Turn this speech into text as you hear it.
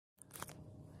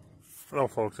Hello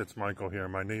folks, it's Michael here.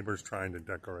 My neighbor's trying to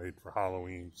decorate for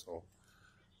Halloween, so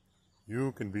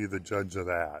you can be the judge of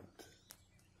that.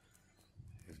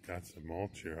 He's got some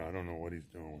mulch here. I don't know what he's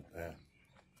doing with that.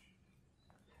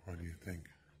 What do you think?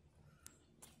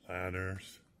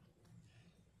 Ladders.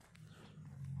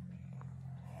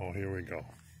 Oh, here we go.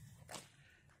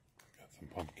 Got some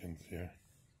pumpkins here.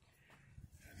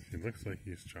 He looks like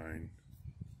he's trying.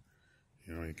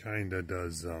 You know, he kind of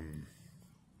does,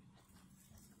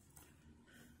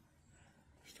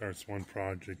 starts one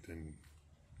project and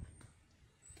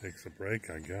takes a break,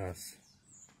 I guess.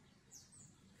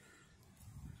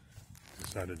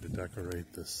 Decided to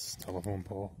decorate this telephone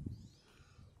pole,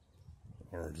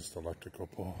 or just electrical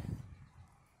pole.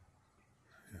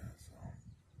 Yeah, so.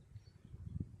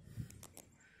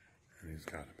 And he's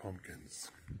got pumpkins,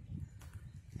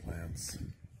 plants.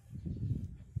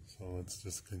 So let's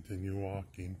just continue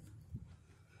walking.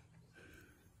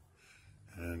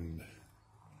 And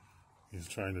he's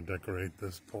trying to decorate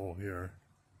this pole here.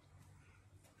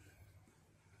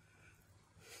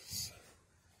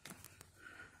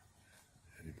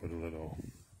 And he put a little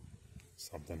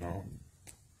something on.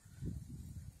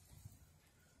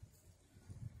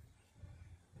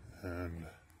 And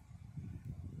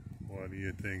what do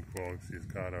you think, folks? He's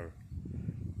got a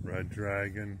red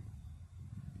dragon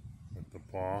with the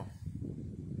paw.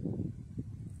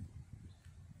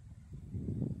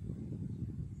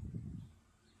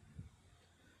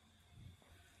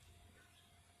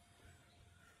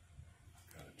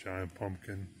 Giant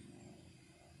pumpkin.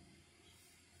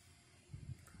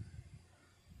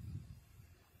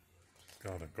 It's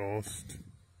got a ghost.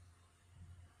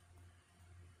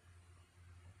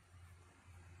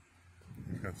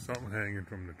 He's got something hanging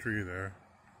from the tree there.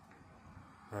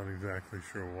 Not exactly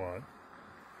sure what.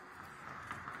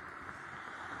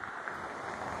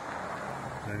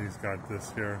 And he's got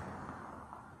this here.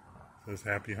 It says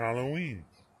Happy Halloween.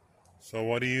 So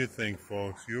what do you think,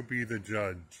 folks? You be the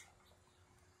judge.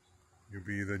 You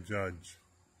be the judge.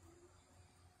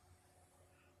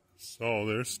 So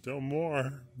there's still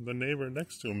more. The neighbor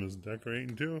next to him is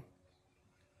decorating too.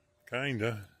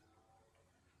 Kinda.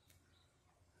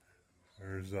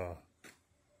 There's a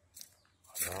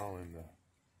doll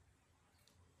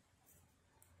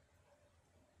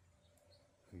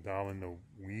in the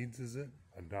weeds, is it?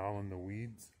 A doll in the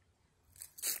weeds.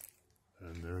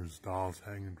 And there's dolls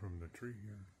hanging from the tree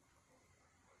here.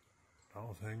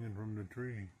 Dolls hanging from the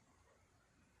tree.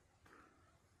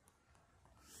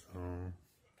 So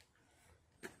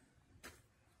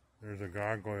there's a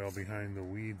gargoyle behind the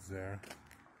weeds there.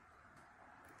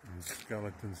 And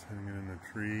skeletons hanging in the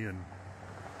tree, and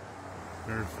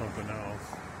there's something else.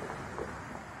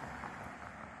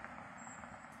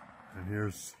 And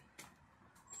here's,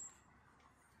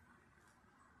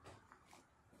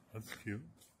 that's cute.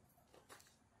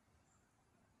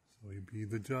 So you be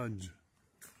the judge.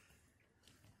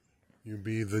 You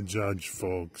be the judge,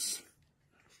 folks.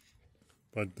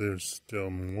 But there's still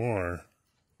more.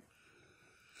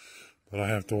 But I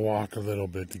have to walk a little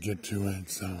bit to get to it,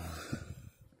 so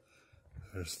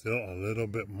there's still a little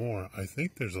bit more. I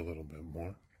think there's a little bit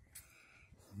more.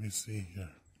 Let me see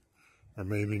here. Or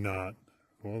maybe not.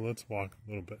 Well, let's walk a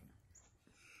little bit.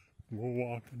 We're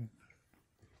walking.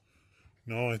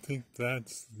 No, I think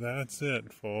that's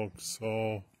it, folks.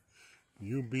 So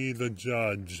you be the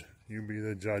judge. You be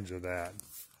the judge of that.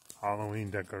 Halloween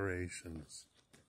decorations.